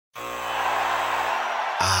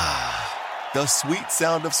The sweet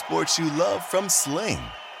sound of sports you love from Sling.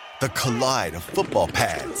 The collide of football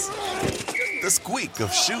pads. The squeak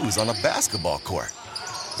of shoes on a basketball court.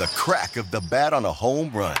 The crack of the bat on a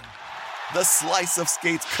home run. The slice of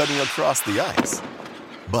skates cutting across the ice.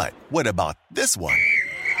 But what about this one?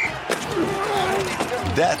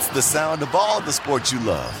 That's the sound of all the sports you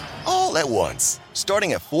love, all at once.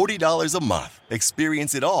 Starting at $40 a month.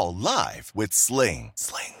 Experience it all live with Sling.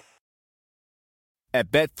 At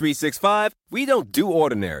Bet365, we don't do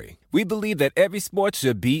ordinary. We believe that every sport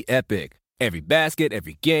should be epic. Every basket,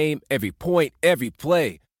 every game, every point, every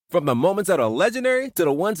play. From the moments that are legendary to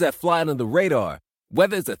the ones that fly under the radar.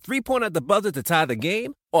 Whether it's a three-pointer at the buzzer to tie the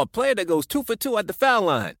game or a player that goes 2 for 2 at the foul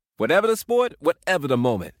line. Whatever the sport, whatever the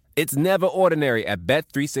moment. It's never ordinary at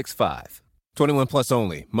Bet365. 21 plus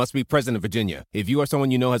only. Must be present in Virginia. If you or someone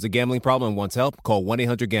you know has a gambling problem and wants help, call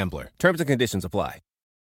 1-800-GAMBLER. Terms and conditions apply.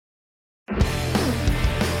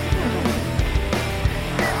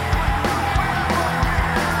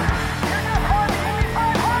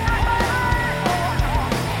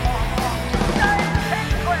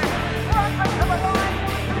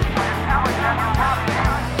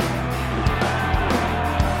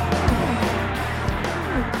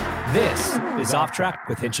 This is Off Track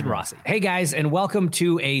with Hinch and Rossi. Hey guys, and welcome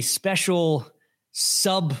to a special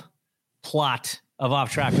subplot of Off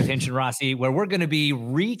Track with Hinch and Rossi, where we're going to be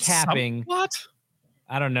recapping. What?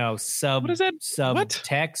 I don't know. What is that?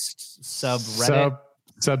 Subtext, subreddit,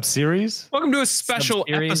 sub-series. Welcome to a special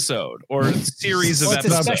episode or series of it's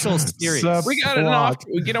episodes. a special series. We got an off.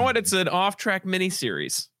 You know what? It's an Off Track mini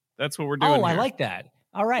series. That's what we're doing. Oh, I here. like that.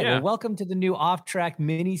 All right. Yeah. Well, welcome to the new Off Track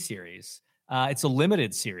mini series. It's a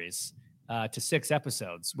limited series to 6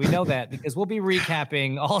 episodes. We know that because we'll be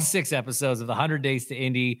recapping all 6 episodes of the 100 Days to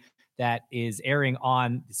Indy that is airing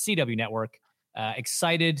on the CW network.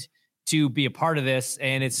 Excited to be a part of this.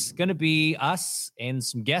 And it's going to be us and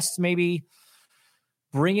some guests maybe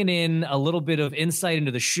bringing in a little bit of insight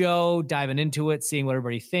into the show, diving into it, seeing what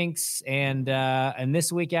everybody thinks. And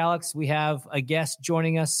this week, Alex, we have a guest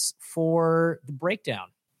joining us for the breakdown.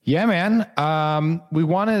 Yeah, man. We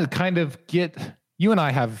want to kind of you and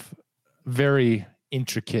I have very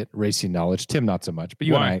intricate racing knowledge. Tim, not so much, but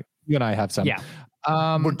you and I have some. Yeah.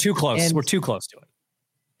 We're too close. We're too close to it.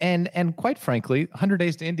 And quite frankly, 100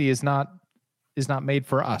 Days to Indy is not made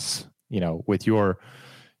for us, with your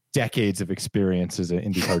decades of experience as an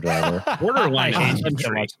IndyCar driver. Borderline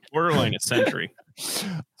a century.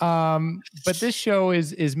 But this show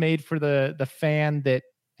is made for the fan that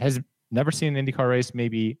has never seen an IndyCar race,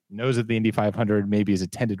 maybe knows of the Indy 500, maybe has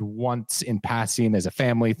attended once in passing as a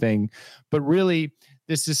family thing. But really,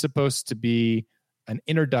 this is supposed to be an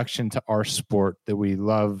introduction to our sport that we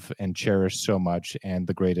love and cherish so much and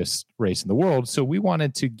the greatest race in the world. So we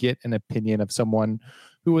wanted to get an opinion of someone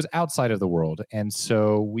who was outside of the world. And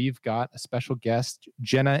so we've got a special guest,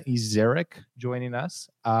 Jenna Ezarik, joining us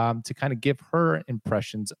to kind of give her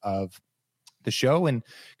impressions of the show and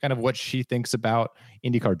kind of what she thinks about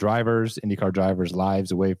IndyCar drivers'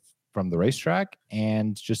 lives away from the racetrack,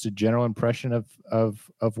 and just a general impression of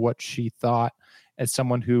what she thought as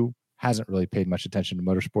someone who hasn't really paid much attention to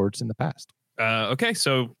motorsports in the past. Okay,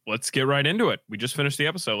 so let's get right into it. We just finished the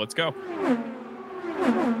episode. Let's go.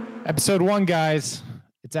 Episode 1, guys.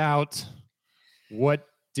 It's out. What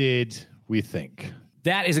did we think?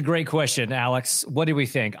 That is a great question, Alex. What did we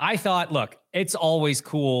think? I thought, look, it's always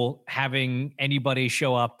cool having anybody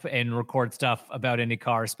show up and record stuff about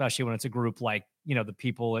IndyCar, especially when it's a group like, the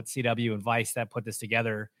people at CW and Vice that put this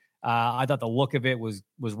together. I thought the look of it was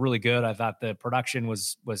really good. I thought the production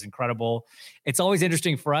was incredible. It's always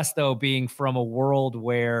interesting for us, though, being from a world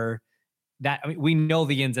where we know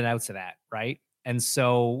the ins and outs of that, right? And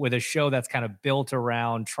so with a show that's kind of built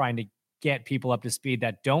around trying to get people up to speed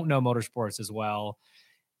that don't know motorsports as well,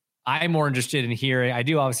 I'm more interested in hearing. I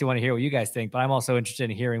do obviously want to hear what you guys think, but I'm also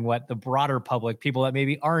interested in hearing what the broader public, people that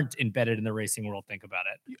maybe aren't embedded in the racing world, think about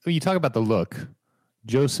it. You talk about the look.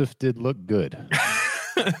 Joseph did look good.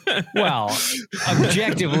 Well,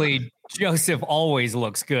 objectively, Joseph always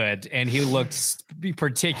looks good, and he looked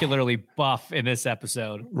particularly buff in this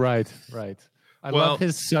episode. Right. I love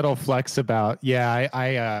his subtle flex about,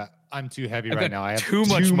 I'm too heavy right now. I have too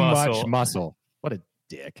much muscle. What a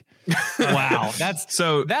dick. Wow. That's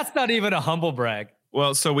not even a humble brag.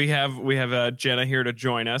 Well, so we have Jenna here to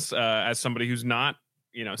join us as somebody who's not,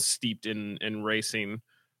 steeped in racing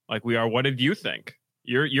like we are. What did you think?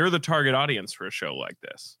 You're the target audience for a show like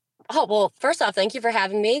this. Oh, well, first off, thank you for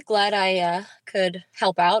having me. Glad I could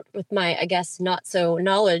help out with my, I guess, not so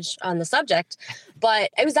knowledge on the subject. But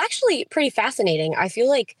it was actually pretty fascinating. I feel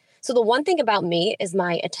like So the one thing about me is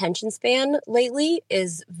my attention span lately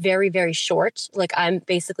is very, very short. Like I'm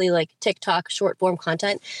basically like TikTok short form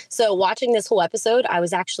content. So watching this whole episode, I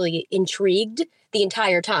was actually intrigued the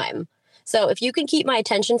entire time. So if you can keep my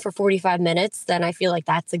attention for 45 minutes, then I feel like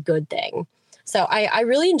that's a good thing. So I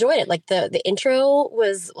really enjoyed it. Like the intro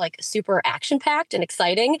was like super action packed and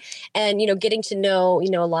exciting, and getting to know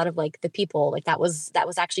a lot of like the people, like that was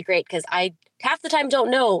actually great, because I half the time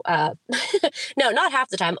don't know no, not half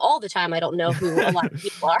the time, all the time I don't know who a lot of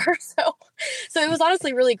people are. So it was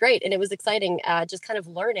honestly really great, and it was exciting, just kind of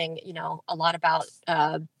learning a lot about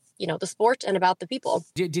the sport and about the people.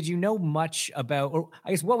 Did you know much about, or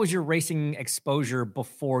I guess, what was your racing exposure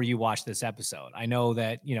before you watched this episode? I know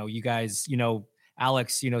that, you guys,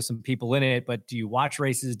 Alex, some people in it, but do you watch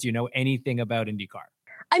races? Do you know anything about IndyCar?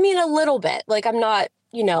 I mean, a little bit. Like, I'm not,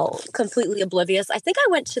 completely oblivious. I think I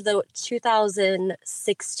went to the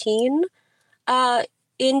 2016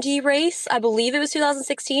 Indy race. I believe it was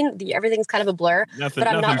 2016. Everything's kind of a blur. Nothing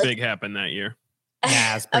big happened that year.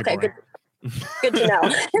 Yeah, it's pretty okay, boring. Good to know.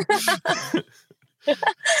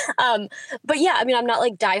 But yeah, I mean, I'm not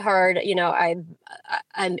like diehard,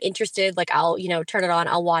 I'm interested, like I'll, turn it on,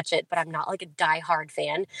 I'll watch it, but I'm not like a diehard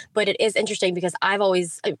fan. But it is interesting because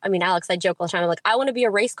Alex, I joke all the time, I'm like, I want to be a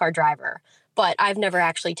race car driver, but I've never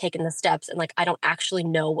actually taken the steps, and like, I don't actually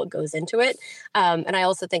know what goes into it. And I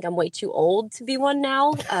also think I'm way too old to be one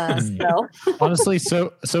now. So honestly,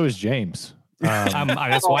 so is James.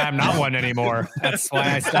 That's why I'm not one anymore. That's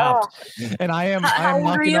why I stopped. And I am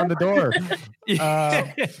knocking on the door.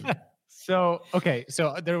 So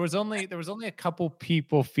there was only a couple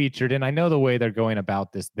people featured, and I know the way they're going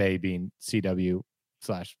about this, they being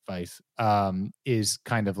CW/Vice, is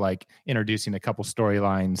kind of like introducing a couple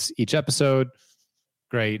storylines each episode.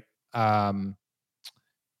 Great. Did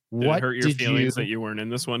it hurt your feelings that you weren't in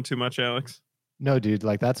this one too much, Alex? No, dude,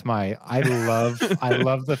 like I love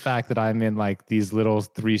the fact that I'm in like these little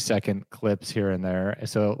 3-second clips here and there.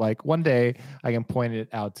 So like one day I can point it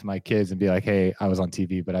out to my kids and be like, hey, I was on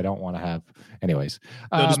TV, but I don't want to have anyways.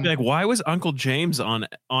 They'll just be like, why was Uncle James on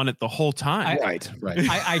it the whole time? Right.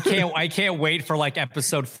 I can't wait for like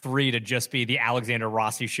episode 3 to just be the Alexander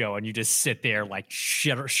Rossi show, and you just sit there like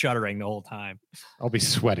shuddering the whole time. I'll be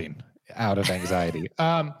sweating out of anxiety.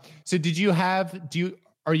 So did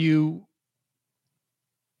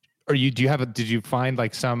you find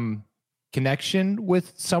like some connection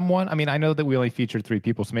with someone? I mean, I know that we only featured 3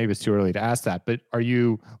 people, so maybe it's too early to ask that, but are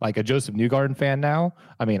you like a Joseph Newgarden fan now?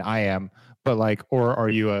 I mean, I am, but like, or are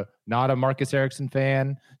you not a Marcus Ericsson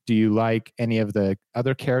fan? Do you like any of the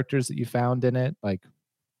other characters that you found in it? Like,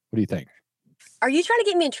 what do you think? Are you trying to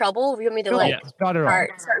get me in trouble? You want me to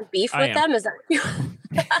start beef with them? Is that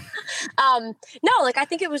no, like I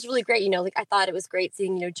think it was really great. Like I thought it was great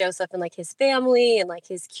seeing, Joseph and like his family and like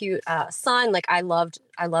his cute son. Like I loved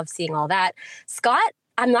seeing all that. Scott,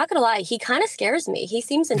 I'm not gonna lie, he kind of scares me. He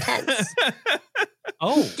seems intense.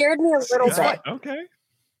 Oh, scared me a little bit. Okay.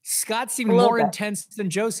 Scott seemed more intense than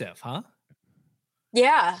Joseph, huh?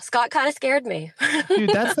 Yeah, Scott kind of scared me.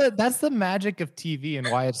 Dude, that's the magic of TV and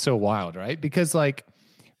why it's so wild, right? Because like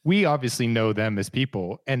we obviously know them as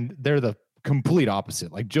people, and they're the complete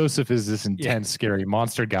opposite. Like Joseph is this intense, scary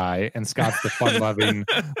monster guy, and Scott's the fun-loving,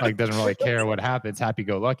 like doesn't really care what happens,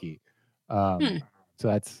 happy-go-lucky. So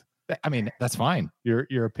that's fine.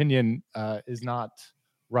 Your opinion is not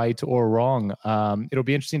right or wrong. It'll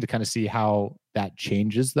be interesting to kind of see how that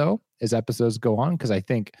changes though as episodes go on, because I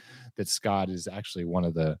think that Scott is actually one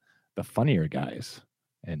of the funnier guys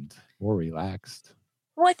and more relaxed.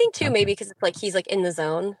 Well, I think too, maybe because it's like he's like in the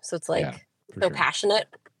zone, so it's like passionate.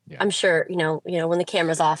 Yeah. I'm sure, when the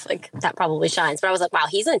camera's off, like that probably shines. But I was like, wow,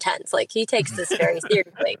 he's intense. Like he takes this very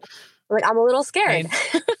seriously. Like I'm a little scared.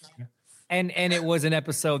 And it was an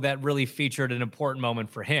episode that really featured an important moment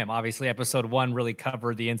for him. Obviously, episode 1 really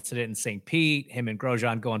covered the incident in St. Pete, him and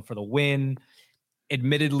Grosjean going for the win.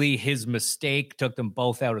 Admittedly, his mistake took them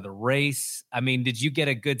both out of the race. I mean, did you get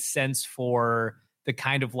a good sense for the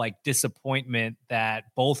kind of like disappointment that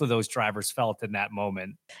both of those drivers felt in that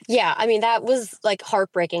moment? Yeah, I mean, that was like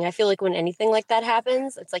heartbreaking. I feel like when anything like that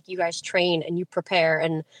happens, it's like you guys train and you prepare,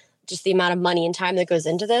 and just the amount of money and time that goes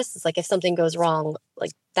into this. It's like if something goes wrong,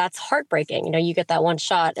 like that's heartbreaking. You get that one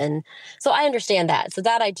shot. And so I understand that. So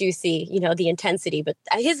that I do see, the intensity, but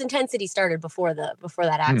his intensity started before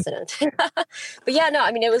that accident. But yeah, no,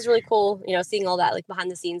 I mean, it was really cool, seeing all that like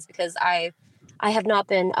behind the scenes, because I have not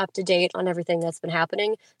been up to date on everything that's been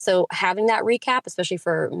happening. So having that recap, especially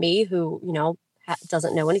for me who,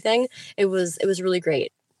 doesn't know anything, it was really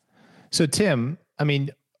great. So Tim, I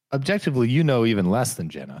mean, objectively, even less than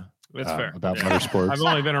Jenna. That's fair. About motorsports. I've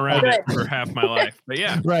only been around it for half my life, but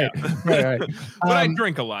yeah. Right. But I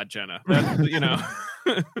drink a lot, Jenna. That's,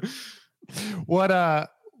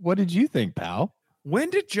 What did you think, pal? When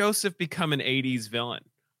did Joseph become an 80s villain?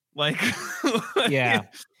 Yeah.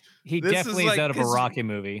 He This definitely is is like- out of a 'cause- Rocky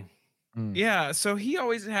movie. Yeah, so he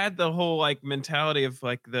always had the whole like mentality of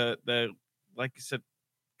like the like you said,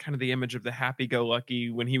 kind of the image of the happy-go-lucky.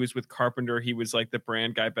 When he was with Carpenter, he was like the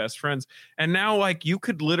brand guy best friends. And now like you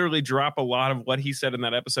could literally drop a lot of what he said in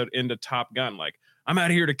that episode into Top Gun. Like, I'm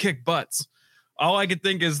out here to kick butts. All I could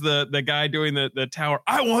think is the guy doing the tower,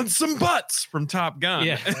 I want some butts from Top Gun.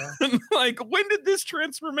 Yeah. Like, when did this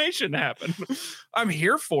transformation happen? I'm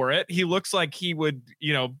here for it. He looks like he would,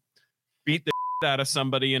 beat the out of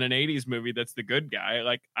somebody in an 80s movie that's the good guy.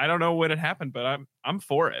 Like, I don't know when it happened, but I'm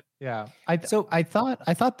for it. Yeah. I thought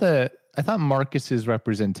Marcus's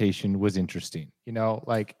representation was interesting.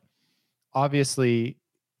 Like, obviously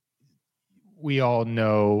we all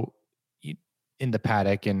know in the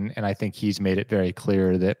paddock, and I think he's made it very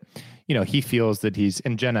clear that, he feels that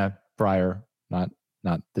and Jenna Breyer, not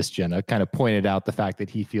this Jenna, kind of pointed out the fact that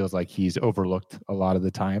he feels like he's overlooked a lot of the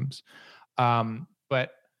times. But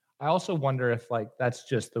I also wonder if like that's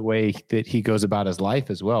just the way that he goes about his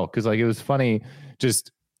life as well. Cause like it was funny,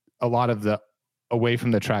 just a lot of the away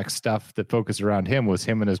from the track stuff that focused around him was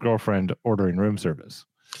him and his girlfriend ordering room service.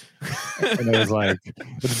 And it was like,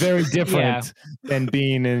 it's very different than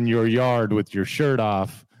being in your yard with your shirt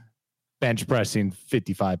off, bench pressing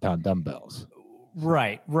 55-pound dumbbells.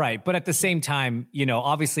 Right. But at the same time,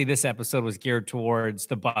 obviously this episode was geared towards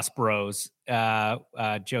the bus bros,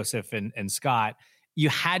 Joseph and Scott. You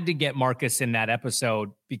had to get Marcus in that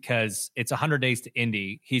episode because it's 100 days to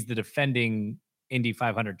Indy. He's the defending Indy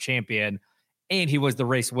 500 champion, and he was the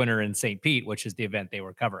race winner in St. Pete, which is the event they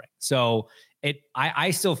were covering. So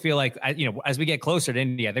I still feel like, as we get closer to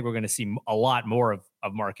Indy, I think we're going to see a lot more of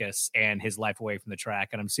Marcus and his life away from the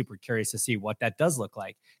track. And I'm super curious to see what that does look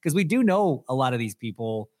like, because we do know a lot of these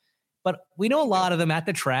people, but we know a lot of them at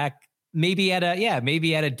the track, maybe at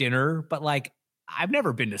a dinner, but like, I've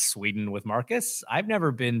never been to Sweden with Marcus. I've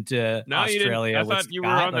never been to Australia. I with thought you were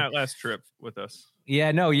Scott. on that last trip with us.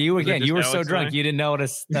 Yeah, no, you were so Alex drunk you didn't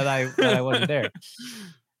notice that I wasn't there.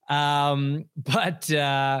 But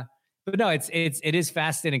no, it is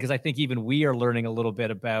fascinating because I think even we are learning a little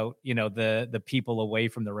bit about the people away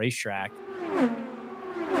from the racetrack.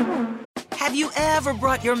 Have you ever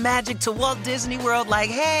brought your magic to Walt Disney World like,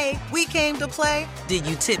 hey, we came to play? Did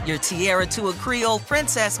you tip your tiara to a Creole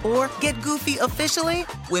princess or get goofy officially?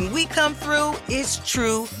 When we come through, it's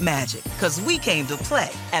true magic, because we came to play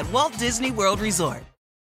at Walt Disney World Resort.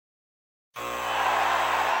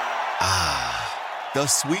 The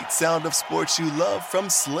sweet sound of sports you love from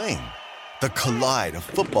Sling. The collide of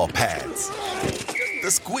football pads. The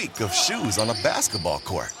squeak of shoes on a basketball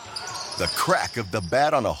court. The crack of the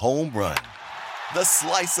bat on a home run. The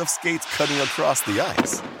slice of skates cutting across the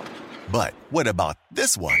ice. But what about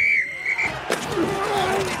this one?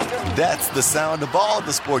 That's the sound of all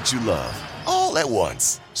the sports you love, all at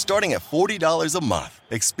once. Starting at $40 a month.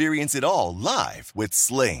 Experience it all live with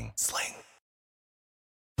Sling.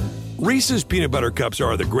 Reese's peanut butter cups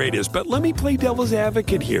are the greatest, but let me play devil's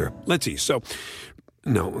advocate here. Let's see. So,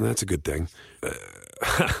 no, that's a good thing.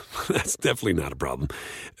 That's definitely not a problem.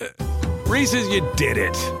 Reese's, you did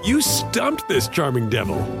it. You stumped this charming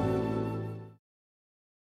devil.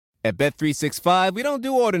 At Bet365, we don't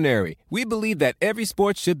do ordinary. We believe that every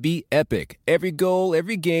sport should be epic. Every goal,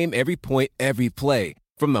 every game, every point, every play.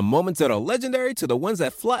 From the moments that are legendary to the ones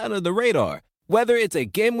that fly under the radar. Whether it's a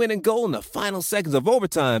game-winning goal in the final seconds of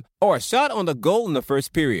overtime or a shot on the goal in the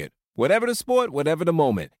first period. Whatever the sport, whatever the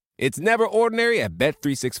moment. It's never ordinary at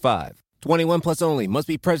Bet365. 21 plus only. Must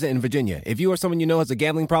be present in Virginia. If you or someone you know has a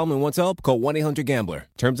gambling problem and wants help, call 1-800-GAMBLER.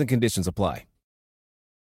 Terms and conditions apply.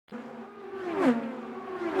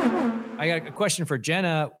 I got a question for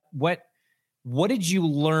Jenna. What did you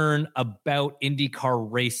learn about IndyCar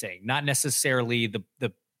racing? Not necessarily the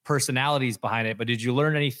personalities behind it, but did you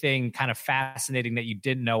learn anything kind of fascinating that you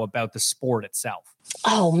didn't know about the sport itself?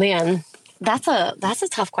 Oh man, that's a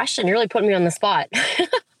tough question. You're really putting me on the spot.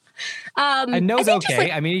 I know it's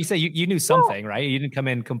okay. I mean, you say you knew something, right? You didn't come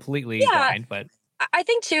in completely blind, but I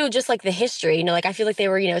think too, just like the history, like I feel like they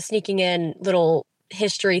were, sneaking in little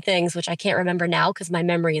history things, which I can't remember now because my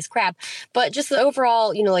memory is crap. But just the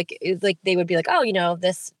overall, like they would be like, oh,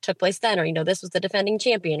 this took place then, or, this was the defending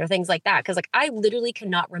champion or things like that. Because like I literally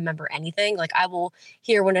cannot remember anything. Like I will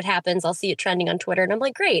hear when it happens, I'll see it trending on Twitter and I'm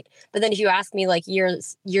like, great. But then if you ask me like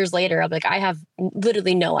years later, I'm like, I have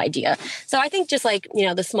literally no idea. So I think just like,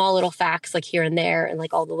 the small little facts like here and there and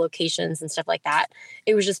like all the locations and stuff like that,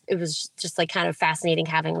 it was just like kind of fascinating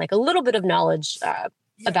having like a little bit of knowledge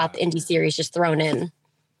about the Indy series just thrown in.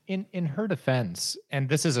 In her defense, and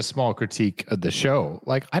this is a small critique of the show,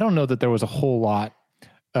 like I don't know that there was a whole lot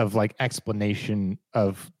of like explanation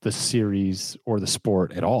of the series or the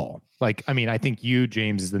sport at all. Like, I mean, I think you,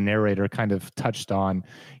 James, as the narrator, kind of touched on,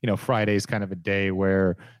 Friday's kind of a day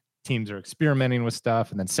where teams are experimenting with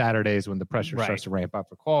stuff, and then Saturdays when the pressure starts to ramp up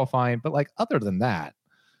for qualifying. But like other than that,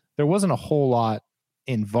 there wasn't a whole lot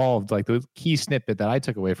involved. Like the key snippet that I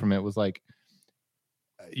took away from it was like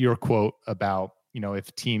your quote about,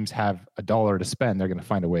 if teams have $1 to spend, they're going to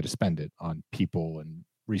find a way to spend it on people and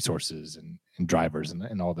resources and drivers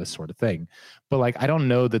and all this sort of thing. But like, I don't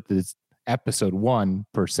know that this episode 1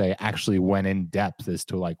 per se actually went in depth as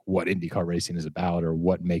to like what IndyCar racing is about or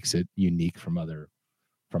what makes it unique from other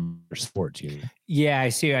sports. Yeah, I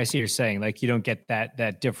see what you're saying. Like you don't get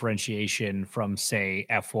that differentiation from say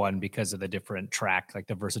F1 because of the different track, like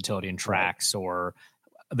the versatility in tracks or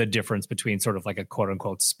the difference between sort of like a quote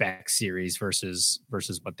unquote spec series versus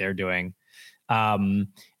what they're doing.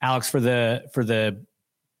 Alex, for the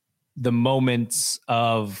moments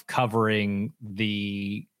of covering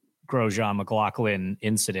the Grosjean McLaughlin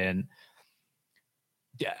incident,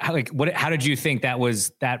 how did you think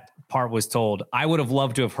that part was told? I would have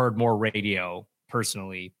loved to have heard more radio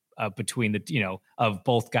personally between the, of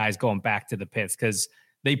both guys going back to the pits, because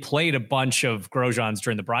they played a bunch of Grosjeans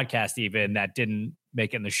during the broadcast even that didn't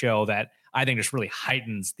make it in the show that I think just really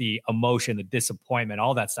heightens the emotion, the disappointment,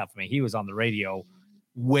 all that stuff. I mean, he was on the radio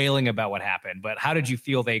wailing about what happened, but how did you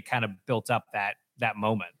feel they kind of built up that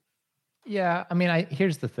moment? Yeah. I mean,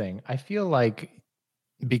 here's the thing. I feel like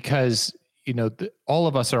because, all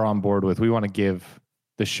of us are on board with, we want to give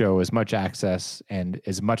the show as much access and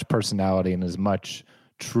as much personality and as much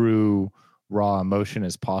true raw emotion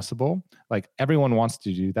as possible. Like everyone wants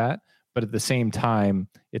to do that, but at the same time,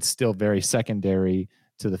 it's still very secondary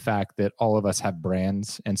to the fact that all of us have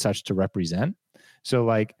brands and such to represent. So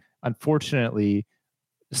like, unfortunately,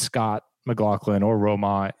 Scott McLaughlin or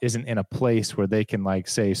Roma isn't in a place where they can like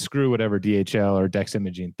say, screw whatever DHL or Dex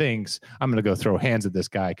Imaging thinks, I'm going to go throw hands at this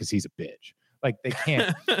guy because he's a bitch. Like they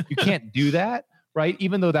can't, you can't do that, right?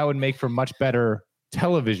 Even though that would make for much better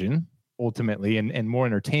television ultimately and more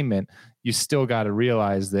entertainment, you still got to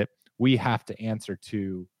realize that we have to answer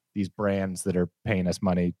to these brands that are paying us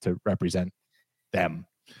money to represent them.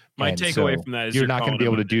 My takeaway from that is you're not going to be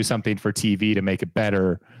able to do something for TV to make it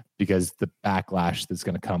better because the backlash that's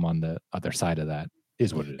going to come on the other side of that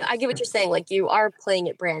is what it is. I get what you're saying. Like you are playing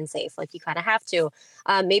it brand safe. Like you kind of have to.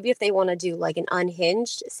 Maybe if they want to do like an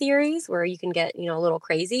unhinged series where you can get, a little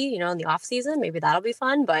crazy, in the off season, maybe that'll be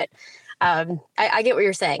fun. But I get what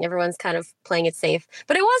you're saying. Everyone's kind of playing it safe.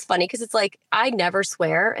 But it was funny because it's like I never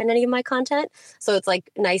swear in any of my content. So it's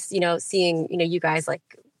like nice, seeing, you guys like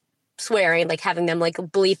swearing, like having them like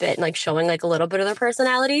bleep it and like showing like a little bit of their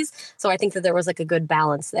personalities. So I think that there was like a good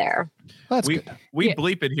balance there. Well, that's good. We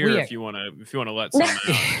bleep it here if you want to let someone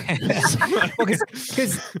know.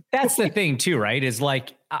 Because that's the thing too, right? Is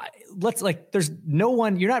like there's no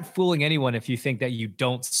one, you're not fooling anyone if you think that you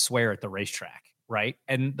don't swear at the racetrack, right?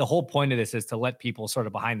 And the whole point of this is to let people sort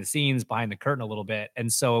of behind the scenes, behind the curtain a little bit.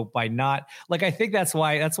 And so by not like, I think that's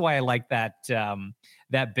why I like that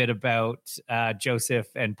bit about Joseph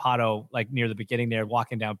and Pato, like near the beginning there,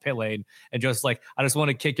 walking down pit lane, and Joseph's like, I just want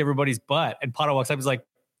to kick everybody's butt. And Pato walks up, he's like,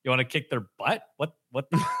 you want to kick their butt? What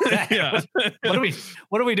Yeah.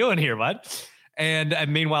 what are we doing here, bud? And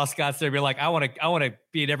meanwhile, Scott's there being like, I want to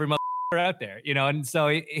beat every motherfucker out there, And so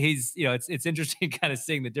he's, it's interesting kind of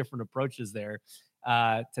seeing the different approaches there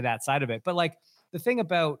to that side of it. But like the thing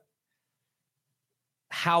about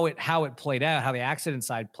how it played out, how the accident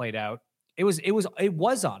side played out, it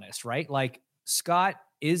was honest, right? Like Scott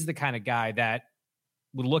is the kind of guy that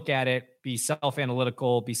would look at it, be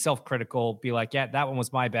self-analytical, be self-critical, be like, yeah, that one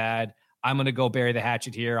was my bad. I'm going to go bury the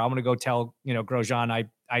hatchet here. I'm going to go tell, Grosjean,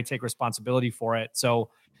 I take responsibility for it. So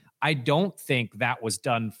I don't think that was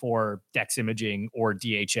done for Dex Imaging or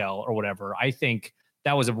DHL or whatever. I think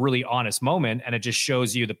that was a really honest moment, and it just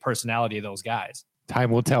shows you the personality of those guys.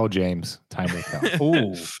 Time will tell, James. Time will tell.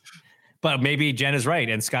 Ooh. But maybe Jen is right,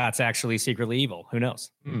 and Scott's actually secretly evil. Who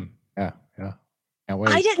knows? Yeah. Can't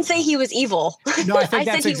wait. I didn't say he was evil. No, I think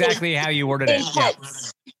said that's he was exactly how you worded it. Yeah.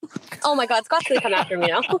 intense. Oh my God, Scott's gonna come after me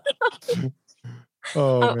now.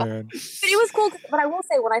 Oh man. But it was cool. But I will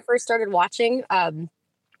say, when I first started watching,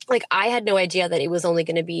 like I had no idea that it was only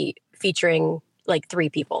going to be featuring like 3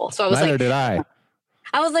 people. So I was Neither like, did I.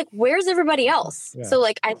 I was like, where's everybody else? Yeah. So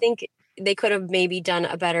like, I think they could have maybe done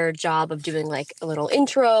a better job of doing like a little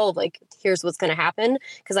intro, like here's what's going to happen.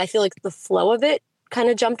 Because I feel like the flow of it kind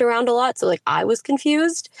of jumped around a lot. So like I was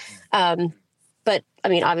confused. But I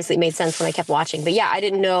mean, obviously it made sense when I kept watching. But yeah, I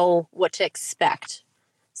didn't know what to expect.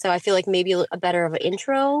 So I feel like maybe a better of an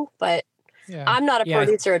intro, but I'm not a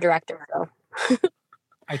producer or director. So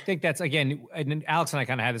I think that's, again, and Alex and I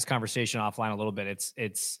kind of had this conversation offline a little bit.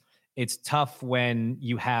 It's tough when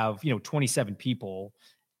you have, 27 people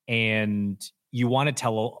and you want to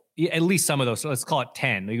tell at least some of those. So let's call it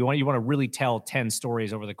 10. You want to really tell 10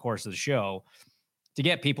 stories over the course of the show. To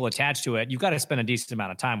get people attached to it, you've got to spend a decent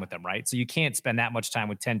amount of time with them, right? So you can't spend that much time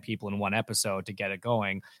with 10 people in one episode to get it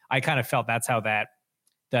going. I kind of felt that's how the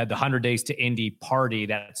 100 Days to Indy party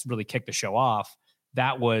that's really kicked the show off.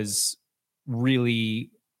 That was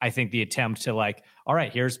really, I think, the attempt to like, all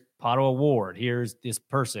right, here's Pato O'Ward, here's this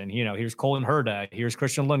person, here's Colin Herta, here's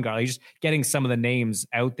Christian Lundgaard. Just getting some of the names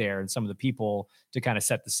out there and some of the people to kind of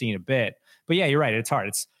set the scene a bit. But yeah, you're right. It's hard.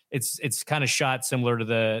 It's kind of shot similar to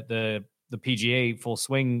the PGA Full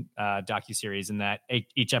Swing docuseries, in that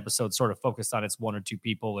each episode sort of focused on its 1 or 2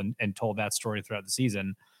 people and told that story throughout the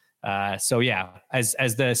season. So yeah, as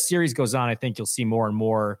the series goes on, I think you'll see more and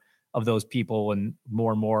more of those people and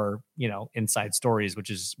more, inside stories,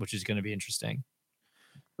 which is going to be interesting.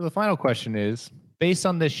 So the final question is, based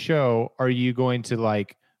on this show, are you going to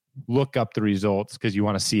like look up the results because you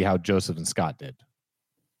want to see how Joseph and Scott did?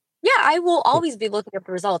 yeah, I will always be looking up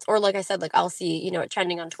the results. Or like I said, like I'll see, it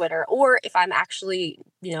trending on Twitter. Or if I'm actually,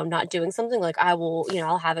 not doing something, like I will,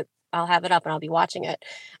 I'll have it up and I'll be watching it.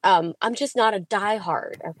 I'm just not a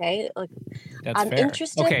diehard. Okay. Like That's I'm fair.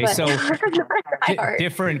 interested. Okay. But So I'm not a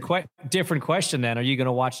diehard. different question then. Are you going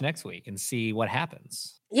to watch next week and see what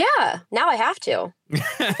happens? Yeah. Now I have to.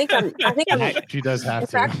 I think I'm She does have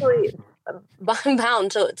to. actually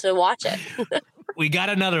bound to watch it. We got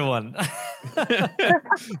another one.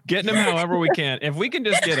 Getting them however we can. If we can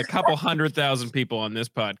just get a couple 100,000 people on this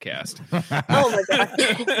podcast. Oh my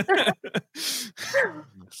God.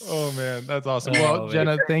 Oh man, that's awesome. Oh, Well, man.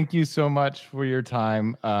 Jenna, thank you so much for your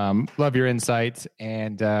time. Love your insights,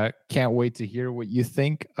 and can't wait to hear what you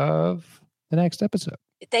think of the next episode.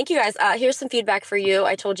 Thank you guys. Here's some feedback for you.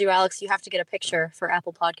 I told you, Alex, you have to get a picture for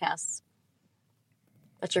Apple Podcasts.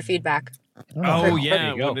 That's your feedback. Oh There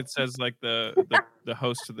yeah, you go. when it says like the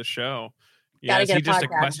host of the show. Yeah, Gotta is get he a just a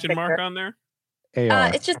podcast question mark picture. on there?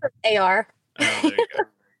 AR. It's just an AR. Oh, there you go.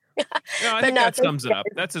 No, I think no, that thank sums you it up.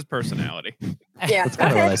 That's his personality. Yeah. That's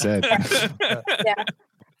kind of what I said. Yeah.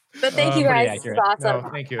 But thank you pretty guys. This is accurate. awesome. No,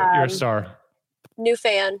 thank you. You're a star. New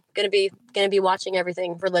fan. Gonna be watching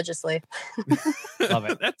everything religiously. Love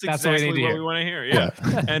it. That's That's what we exactly need to what hear. we want to hear. Yeah.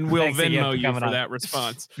 And we'll Thanks again Venmo for you coming for on. that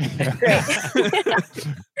response. Great.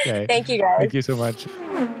 Okay. Thank you guys. Thank you so much.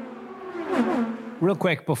 Real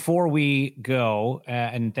quick before we go,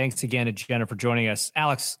 and thanks again to Jenna for joining us.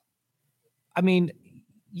 Alex, I mean,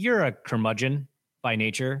 you're a curmudgeon by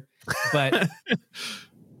nature, but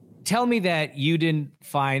tell me that you didn't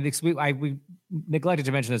find this. We neglected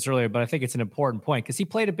to mention this earlier, but I think it's an important point because he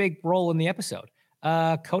played a big role in the episode.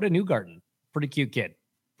 Coda Newgarden, pretty cute kid,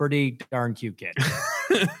 pretty darn cute kid.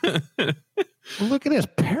 Look at his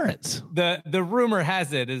parents. The rumor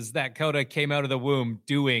has it is that Coda came out of the womb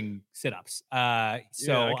doing sit-ups. So I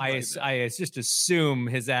can I believe that. I just assume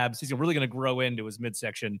his abs, he's really going to grow into his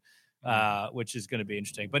midsection, which is going to be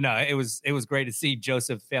interesting. But no, it was great to see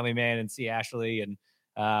Joseph, family man, and see Ashley and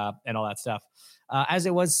all that stuff. As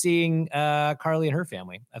it was seeing Carly and her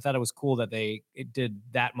family. I thought it was cool that it did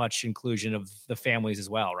that much inclusion of the families as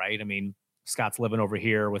well, right? I mean, Scott's living over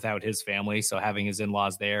here without his family, so having his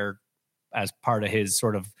in-laws there as part of his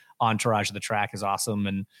sort of entourage of the track is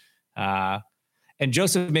awesome. And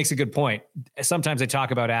Joseph makes a good point. Sometimes they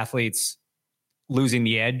talk about athletes losing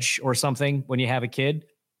the edge or something when you have a kid.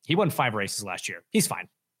 He won 5 races last year. He's fine.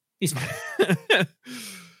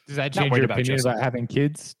 Does that Not change worried your about opinion Joseph. about having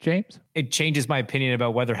kids, James? It changes my opinion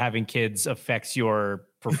about whether having kids affects your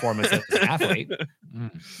performance as an athlete.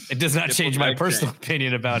 It does not change my Diplomatic personal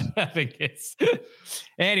opinion about having kids.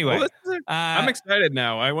 Anyway, Well, I'm excited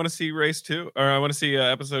now. I want to see race 2, or I want to see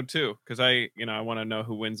episode 2, because I want to know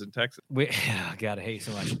who wins in Texas. God, I hate you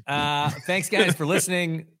so much. Thanks, guys, for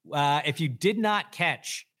listening. If you did not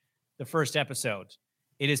catch the first episode,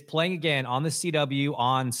 it is playing again on the CW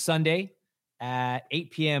on Sunday at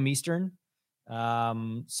 8 p.m. Eastern.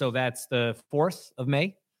 So that's the 4th of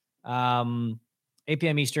May, 8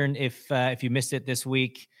 p.m. Eastern. If you missed it this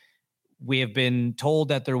week, we have been told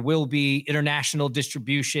that there will be international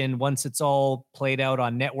distribution once it's all played out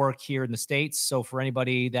on network here in the States. So for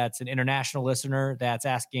anybody that's an international listener that's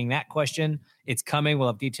asking that question, it's coming. We'll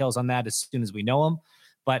have details on that as soon as we know them.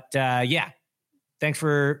 But yeah, thanks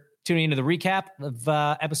for tuning into the recap of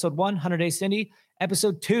episode 1, 100 Days Cindy.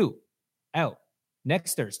 Episode 2 out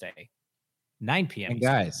next Thursday, 9 p.m. And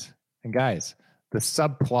guys, the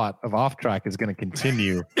subplot of Off Track is going to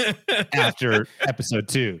continue after episode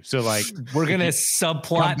 2. So like we're going to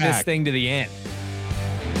subplot this thing to the end.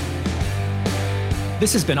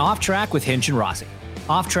 This has been Off Track with Hinch and Rossi.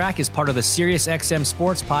 Off Track is part of the SiriusXM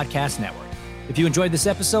Sports Podcast Network. If you enjoyed this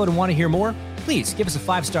episode and want to hear more, please give us a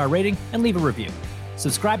 5-star rating and leave a review.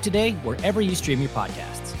 Subscribe today wherever you stream your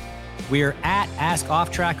podcasts. We're at Ask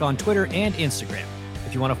Off Track on Twitter and Instagram.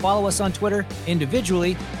 If you want to follow us on Twitter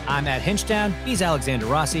individually, I'm at Hinchtown, he's Alexander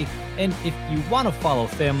Rossi, and if you want to follow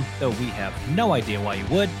Tim, though we have no idea why you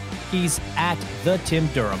would, he's at the Tim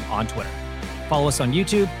Durham on Twitter. Follow us on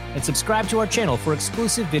YouTube and subscribe to our channel for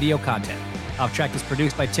exclusive video content. Off Track is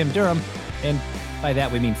produced by Tim Durham, and by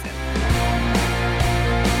that we mean Tim.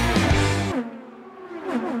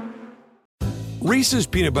 Reese's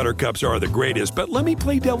peanut butter cups are the greatest, but let me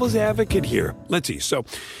play devil's advocate here. Let's see. So,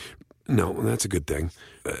 no, that's a good thing.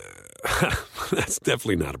 That's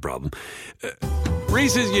definitely not a problem.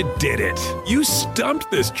 Reese's, you did it. You stumped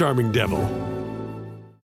this charming devil.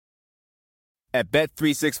 At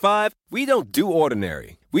Bet365, we don't do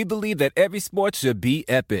ordinary. We believe that every sport should be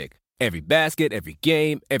epic. Every basket, every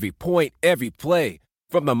game, every point, every play.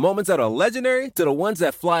 From the moments that are legendary to the ones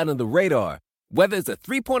that fly under the radar. Whether it's a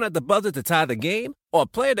 3-pointer at the buzzer to tie the game or a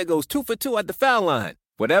player that goes 2 for 2 at the foul line.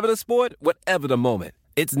 Whatever the sport, whatever the moment.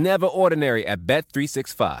 It's never ordinary at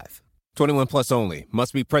Bet365. 21 plus only.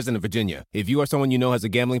 Must be present in Virginia. If you or someone you know has a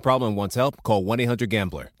gambling problem and wants help, call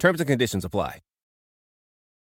 1-800-GAMBLER. Terms and conditions apply.